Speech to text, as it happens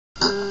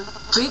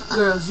Big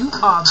girls, you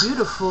are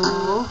beautiful.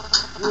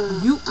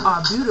 You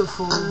are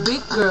beautiful.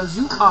 Big girls,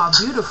 you are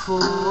beautiful.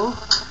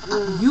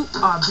 You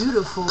are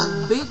beautiful.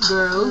 Big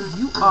girls,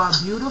 you are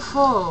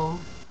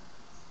beautiful.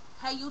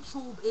 Hey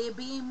YouTube, it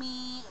be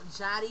me,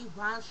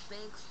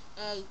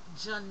 Jari168,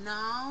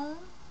 Janelle.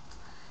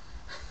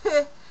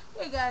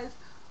 Hey guys,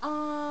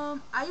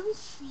 I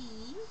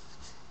received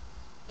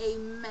a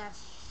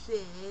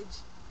message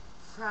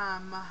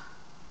from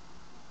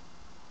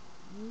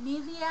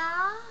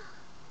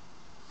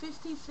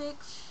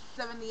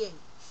Jari168.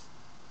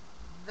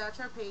 That's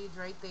her page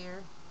right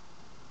there.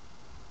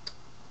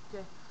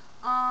 Okay.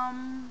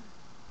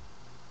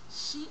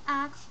 She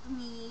asked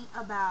me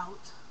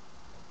about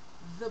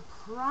the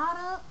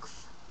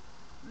products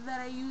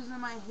that I use in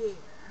my hair.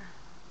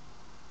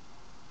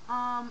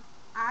 I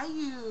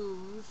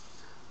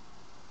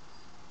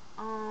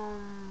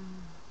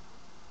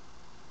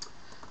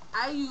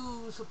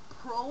use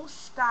Pro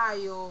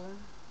Style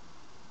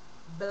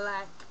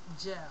black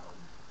gel.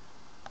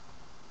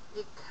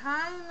 It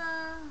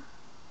kinda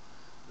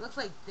looks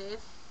like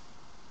this.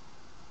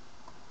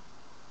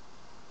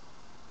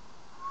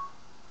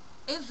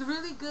 It's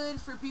really good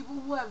for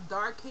people who have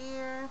dark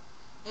hair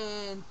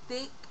and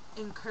thick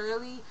and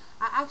curly.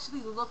 I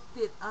actually looked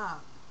it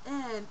up,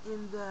 and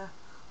in the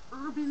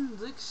Urban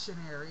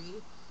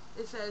Dictionary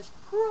it says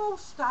Pro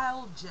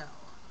Style gel,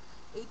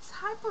 a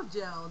type of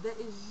gel that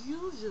is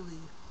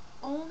usually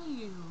only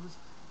used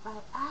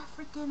by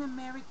African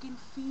American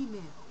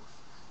females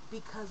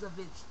because of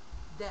its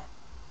depth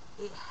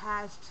it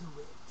has to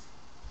it.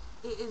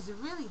 It is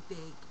really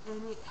thick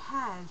and it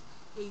has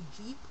a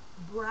deep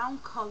brown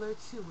color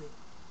to it.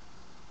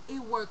 It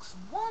works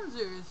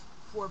wonders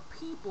for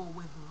people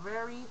with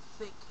very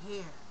thick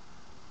hair.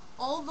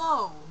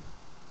 Although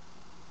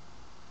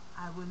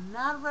I would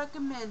not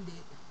recommend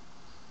it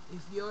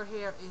if your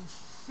hair is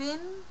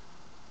thin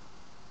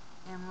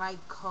and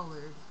light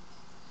colored.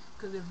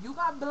 Because if you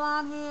got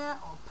blonde hair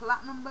or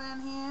platinum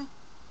blonde hair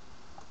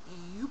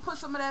and you put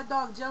some of that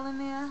dark gel in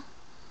there,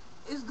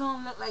 it's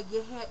gonna look like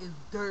your hair is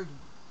dirty.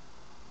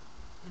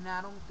 And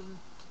I don't think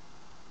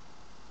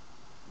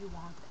you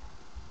want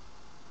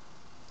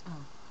that.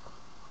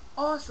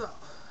 Also,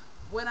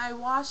 when I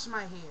wash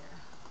my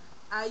hair,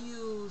 I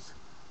use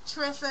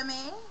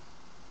Tresemme.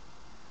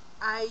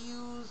 I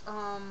use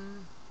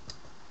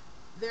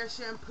their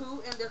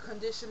shampoo and their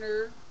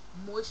conditioner,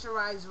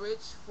 Moisturize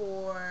Rich,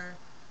 for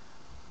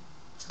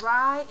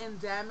dry and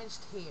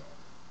damaged hair.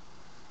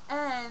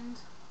 And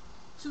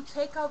to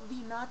take out the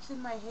knots in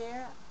my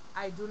hair,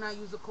 I do not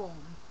use a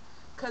comb,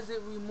 because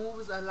it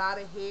removes a lot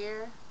of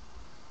hair,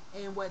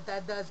 and what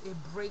that does, it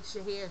breaks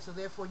your hair, so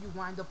therefore you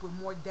wind up with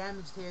more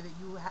damaged hair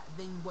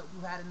than what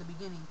you had in the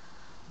beginning.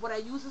 What I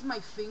use is my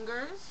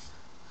fingers,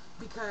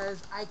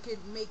 because I could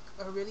make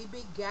a really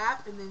big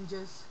gap and then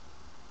just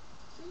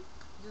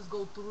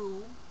go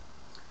through,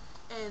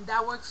 and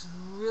that works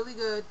really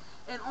good.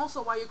 And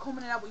also, while you're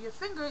combing it out with your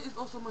finger, it's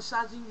also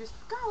massaging your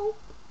scalp,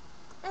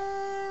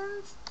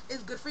 and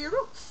it's good for your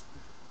roots.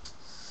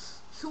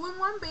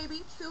 2-in-1,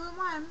 baby,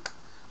 2-in-1.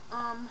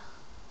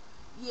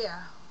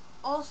 Yeah.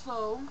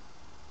 Also,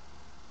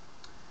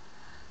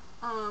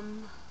 I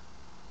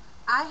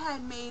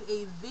had made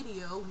a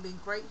video,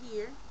 link right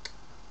here.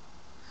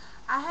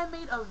 I had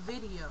made a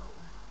video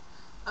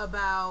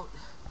about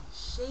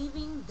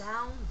shaving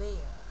down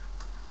there.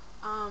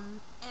 And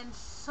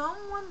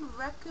someone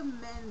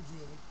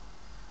recommended,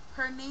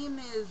 her name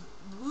is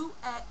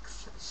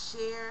wouldnt.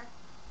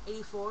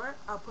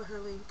 I'll put her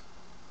link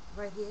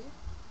right here.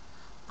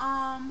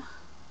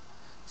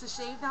 To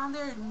shave down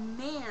there,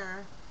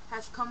 Nair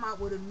has come out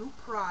with a new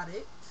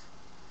product,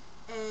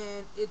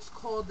 and it's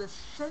called the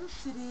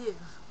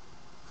Sensitive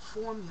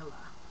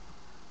Formula.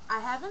 I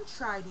haven't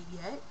tried it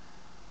yet,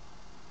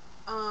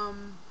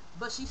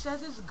 but she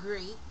says it's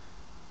great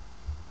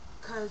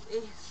because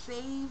it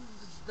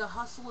saves the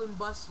hustle and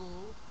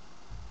bustle,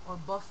 or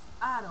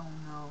I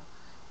don't know.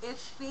 It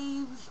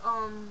saves,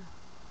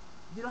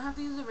 you don't have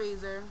to use a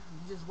razor.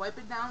 You just wipe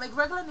it down like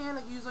regular Nair,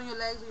 like you use on your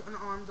legs or on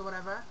your arms or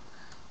whatever.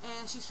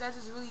 And she says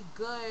it's really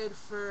good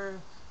for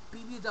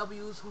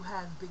BBWs who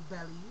have big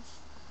bellies.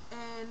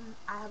 And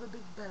I have a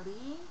big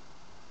belly.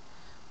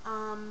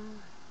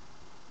 And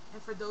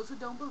for those who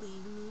don't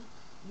believe me,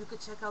 you could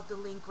check out the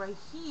link right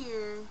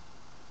here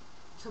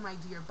to my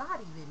Dear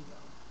Body video.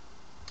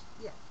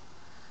 Yeah.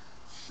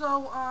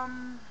 So,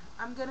 I'm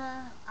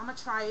gonna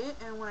try it,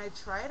 and when I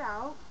try it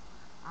out,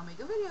 I'll make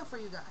a video for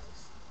you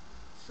guys.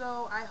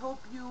 So, I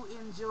hope you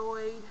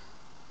enjoyed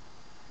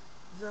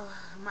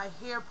my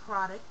hair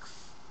products.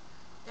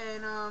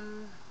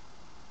 And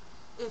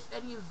if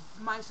any of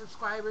my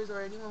subscribers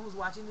or anyone who's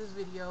watching this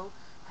video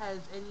has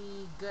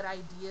any good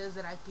ideas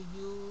that I could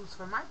use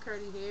for my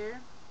curly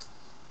hair,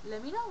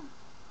 let me know.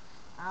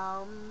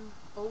 I'm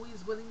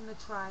always willing to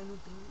try new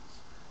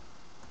things.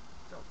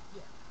 So,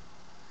 yeah.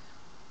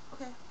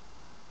 Okay.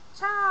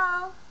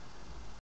 Ciao!